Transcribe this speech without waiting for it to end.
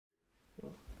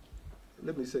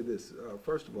let me say this.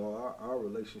 First of all, our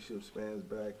relationship spans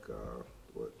back,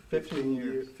 what, 15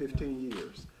 years. 15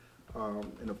 years.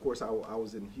 And of course, I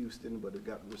was in Houston, but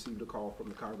received a call from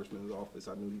the congressman's office.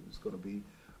 I knew he was going to be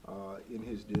in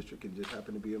his district and just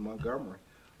happened to be in Montgomery.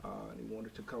 And he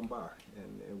wanted to come by.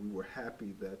 And we were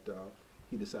happy that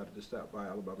he decided to stop by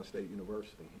Alabama State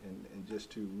University and just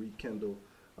to rekindle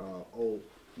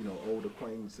old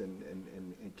acquaintance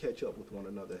and catch up with one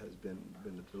another has been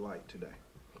a delight today.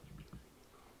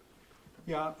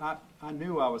 Yeah, I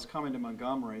knew I was coming to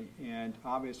Montgomery, and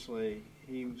obviously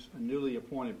he was a newly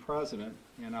appointed president,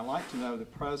 and I like to know the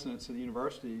presidents of the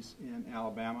universities in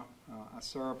Alabama. I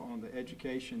serve on the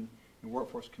Education and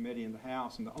Workforce Committee in the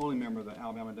House, and the only member of the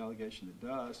Alabama delegation that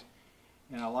does.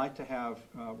 And I like to have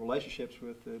relationships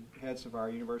with the heads of our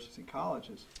universities and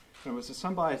colleges. And it was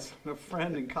somebody's a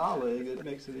friend and colleague that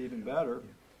makes it even better.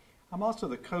 I'm also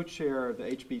the co-chair of the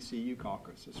HBCU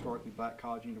Caucus, Historically Black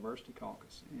College University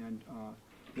Caucus, and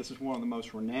this is one of the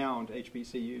most renowned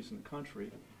HBCUs in the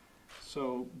country.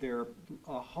 So there are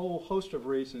a whole host of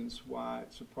reasons why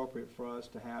it's appropriate for us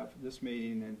to have this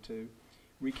meeting and to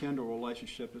rekindle a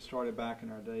relationship that started back in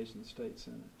our days in the State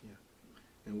Senate. Yeah,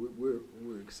 and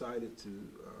we're excited to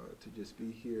just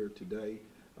be here today,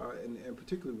 and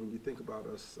particularly when you think about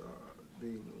us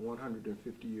being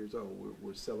 150 years old,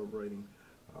 we're celebrating.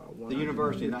 The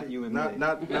university, not you and me.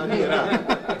 Not he and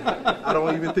I. I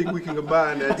don't even think we can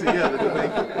combine that together to make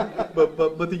it.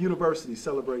 But the university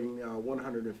celebrating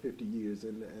 150 years,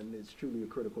 and it's truly a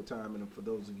critical time. And for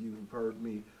those of you who've heard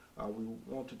me, we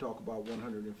want to talk about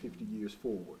 150 years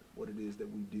forward, what it is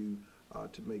that we do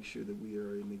to make sure that we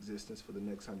are in existence for the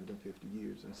next 150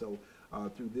 years. And so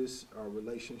through this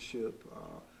relationship,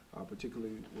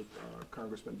 particularly with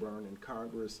Congressman Byrne in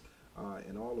Congress,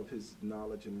 and all of his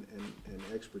knowledge and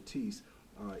expertise,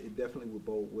 it definitely will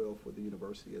bode well for the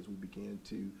university as we begin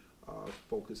to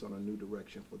focus on a new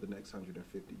direction for the next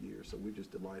 150 years. So we're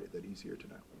just delighted that he's here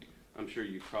tonight. I'm sure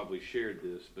you probably shared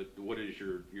this, but what is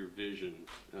your vision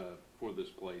for this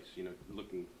place? You know,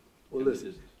 looking. Well,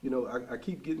 listen, you know, I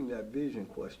keep getting that vision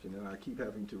question, and I keep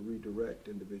having to redirect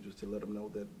individuals to let them know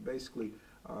that basically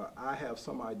I have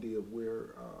some idea of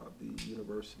where the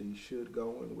university should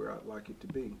go and where I'd like it to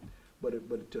be.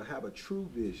 But to have a true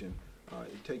vision,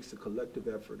 it takes the collective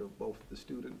effort of both the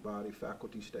student body,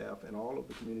 faculty, staff, and all of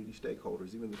the community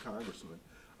stakeholders, even the congressman,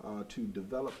 to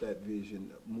develop that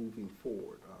vision moving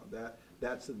forward.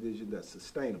 That's a vision that's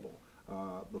sustainable,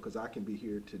 because I can be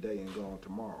here today and gone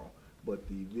tomorrow. But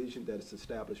the vision that is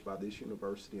established by this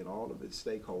university and all of its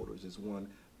stakeholders is one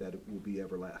that will be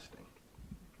everlasting.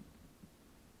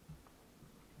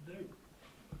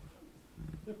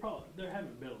 There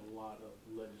haven't been a lot of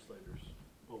legislators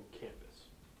on campus,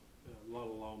 a lot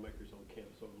of lawmakers on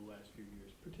campus over the last few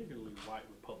years, particularly white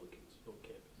Republicans on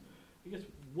campus. I guess,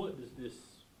 what does this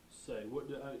say?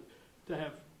 To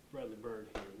have Bradley Byrne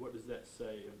here, what does that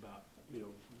say about, you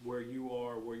know, where you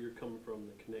are, where you're coming from,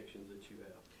 the connections that you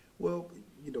have? Well,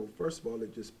 you know, first of all,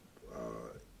 it just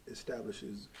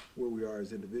establishes where we are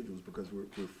as individuals, because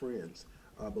we're friends.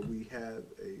 But we have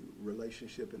a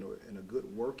relationship and a good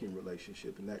working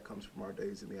relationship, and that comes from our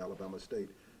days in the Alabama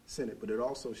State Senate. But it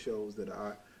also shows that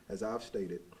as I've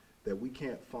stated, that we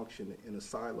can't function in a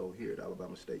silo here at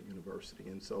Alabama State University.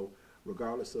 And so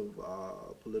regardless of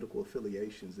political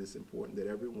affiliations, it's important that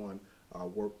everyone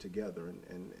work together.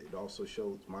 And it also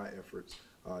shows my efforts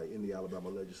in the Alabama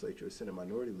legislature as Senate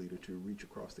Minority Leader to reach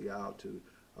across the aisle to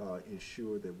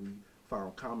ensure that we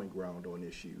found common ground on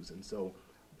issues. And so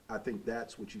I think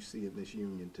that's what you see in this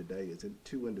union today, is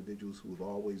two individuals who have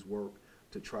always worked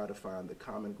to try to find the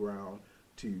common ground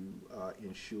to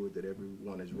ensure that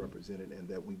everyone is represented and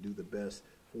that we do the best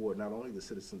for not only the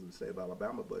citizens of the state of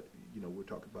Alabama, but, you know, we're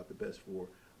talking about the best for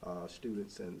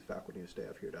students and faculty and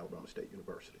staff here at Alabama State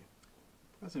University.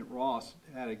 President Ross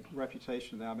had a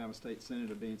reputation in the Alabama State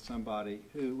Senate of being somebody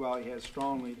who, while he has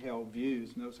strongly held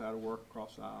views, knows how to work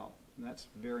across the aisle, and that's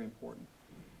very important.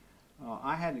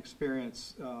 I had an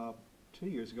experience 2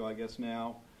 years ago, I guess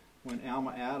now, when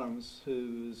Alma Adams,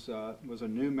 who was a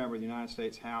new member of the United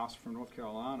States House from North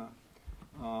Carolina,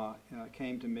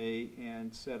 came to me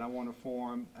and said, I want to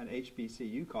form an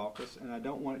HBCU caucus, and I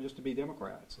don't want it just to be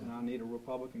Democrats, and I need a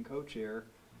Republican co-chair.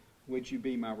 Would you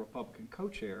be my Republican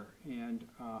co-chair? And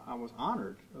I was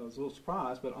honored. I was a little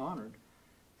surprised, but honored.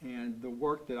 And the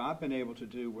work that I've been able to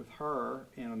do with her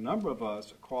and a number of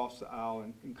us across the aisle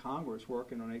in Congress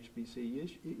working on HBCU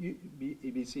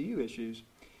issues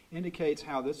indicates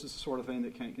how this is the sort of thing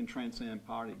that can transcend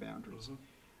party boundaries.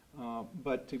 Mm-hmm.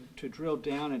 But to drill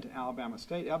down into Alabama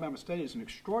State is an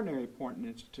extraordinarily important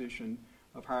institution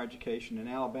of higher education in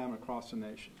Alabama across the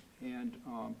nation. And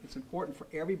it's important for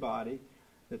everybody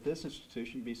that this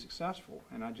institution be successful.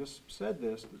 And I just said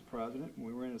this to the president when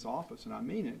we were in his office, and I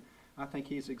mean it. I think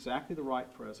he's exactly the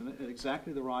right president at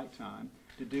exactly the right time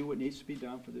to do what needs to be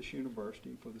done for this university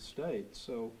and for the state.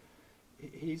 So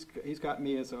he's got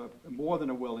me as a more than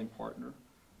a willing partner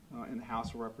in the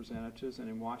House of Representatives and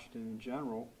in Washington in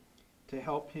general to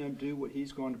help him do what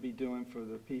he's going to be doing for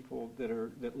the people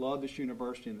that love this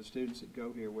university and the students that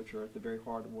go here, which are at the very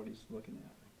heart of what he's looking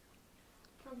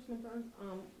at. Congressman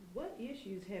Byrne, what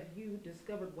issues have you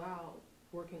discovered while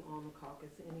working on the caucus?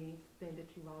 Anything that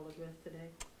you've all addressed today?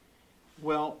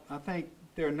 Well, I think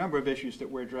there are a number of issues that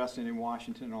we're addressing in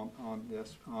Washington on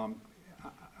this.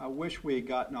 I wish we had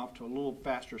gotten off to a little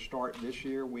faster start this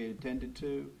year. We intended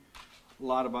to. A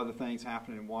lot of other things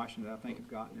happening in Washington I think have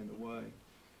gotten in the way.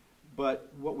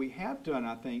 But what we have done,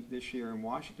 I think, this year in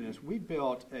Washington is we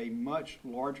built a much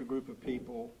larger group of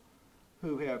people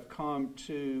who have come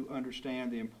to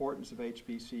understand the importance of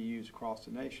HBCUs across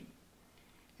the nation.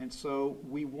 And so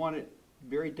we want it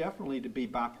very definitely to be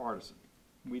bipartisan.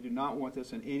 We do not want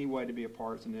this in any way to be a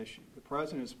partisan issue. The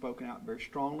president has spoken out very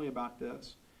strongly about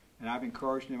this, and I've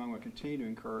encouraged him. I'm going to continue to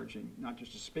encourage him, not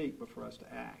just to speak, but for us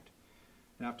to act.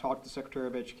 And I've talked to the Secretary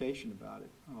of Education about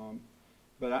it.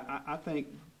 But I think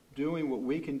doing what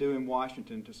we can do in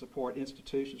Washington to support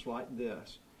institutions like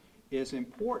this is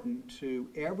important to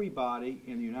everybody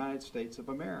in the United States of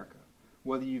America,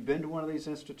 whether you've been to one of these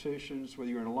institutions, whether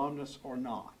you're an alumnus or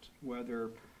not,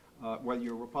 whether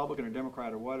you're a Republican or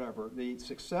Democrat or whatever. The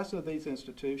success of these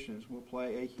institutions will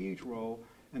play a huge role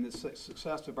in the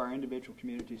success of our individual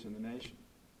communities in the nation.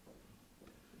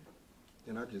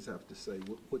 And I just have to say,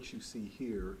 what you see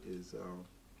here is,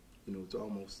 it's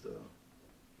almost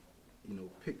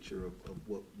picture of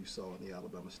what you saw in the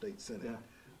Alabama State Senate. Yeah.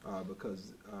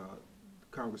 Because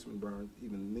Congressman Byrne,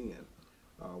 even then,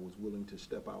 was willing to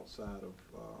step outside of,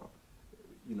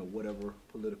 whatever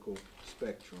political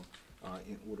spectrum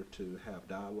in order to have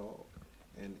dialogue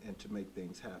and to make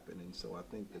things happen. And so I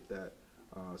think that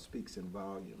speaks in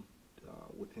volume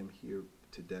with him here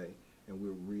today, and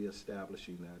we're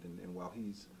reestablishing that. And while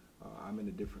I'm in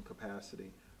a different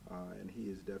capacity, and he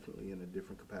is definitely in a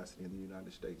different capacity in the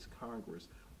United States Congress,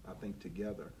 I think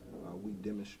together we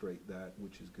demonstrate that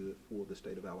which is good for the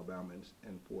state of Alabama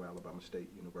and for Alabama State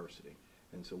University.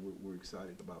 And so we're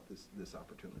excited about this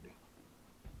opportunity.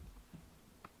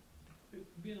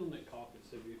 Being on that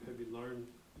caucus, have you learned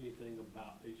anything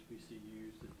about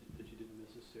HBCUs that you didn't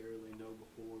necessarily know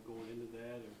before going into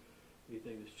that, or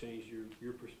anything that's changed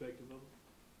your perspective of it?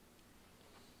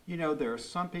 There are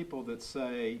some people that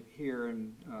say here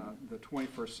in the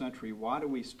 21st century, why do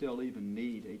we still even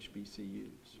need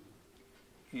HBCUs?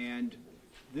 And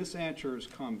this answer has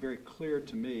come very clear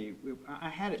to me. I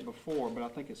had it before, but I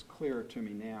think it's clearer to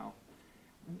me now.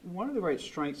 One of the great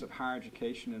strengths of higher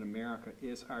education in America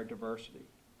is our diversity.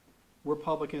 We're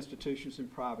public institutions and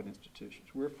private institutions.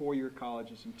 We're four-year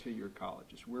colleges and two-year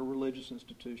colleges. We're religious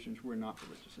institutions. We're not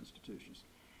religious institutions.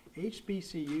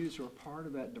 HBCUs are a part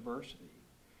of that diversity.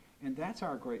 And that's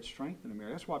our great strength in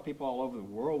America. That's why people all over the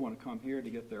world want to come here to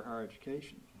get their higher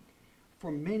education.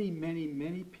 For many, many,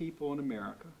 many people in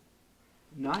America,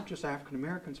 not just African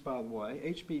Americans, by the way,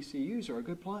 HBCUs are a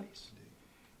good place.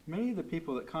 Many of the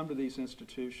people that come to these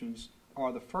institutions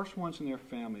are the first ones in their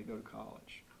family to go to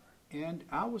college. And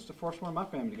I was the first one in my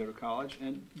family to go to college,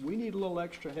 and we need a little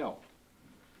extra help.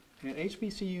 And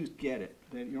HBCUs get it.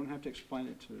 You don't have to explain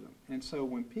it to them. And so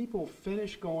when people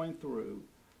finish going through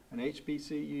an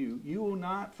HBCU, you will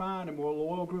not find a more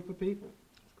loyal group of people.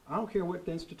 I don't care what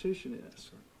the institution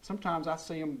is. Sometimes I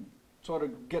see them sort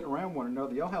of getting around one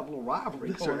another. Y'all have a little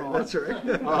rivalry going on. That's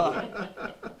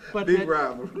right. Big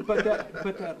rivalry. But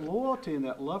that loyalty and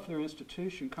that love for their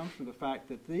institution comes from the fact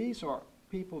that these are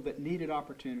people that needed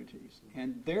opportunities,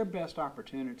 and their best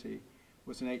opportunity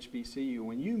was an HBCU.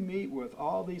 When you meet with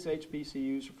all these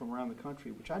HBCUs from around the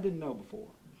country, which I didn't know before,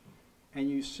 and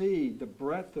you see the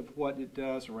breadth of what it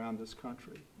does around this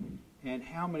country and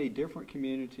how many different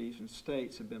communities and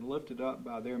states have been lifted up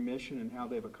by their mission and how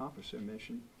they've accomplished their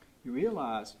mission, you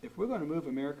realize if we're going to move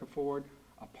America forward,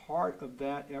 a part of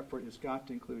that effort has got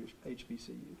to include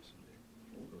HBCUs.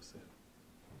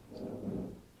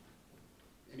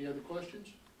 Any other questions?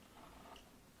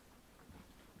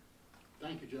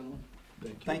 Thank you, gentlemen.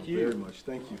 Thank you very much.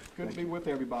 Thank you. Good to be with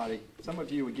everybody. Some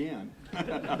of you again.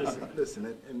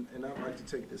 Listen, and I'd like to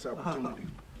take this opportunity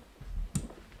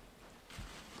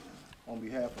on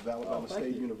behalf of Alabama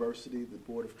State University, the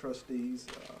Board of Trustees,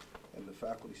 and the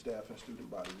faculty, staff, and student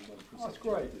body. We want to present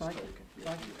you with this token.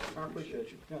 Thank you. I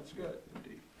appreciate you. That's good.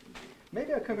 Indeed.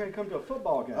 Maybe I'll come here and come to a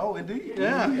football game. Oh, indeed.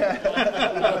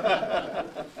 Yeah.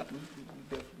 we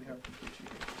definitely have to get you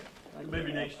here. Yeah.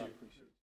 Maybe next year.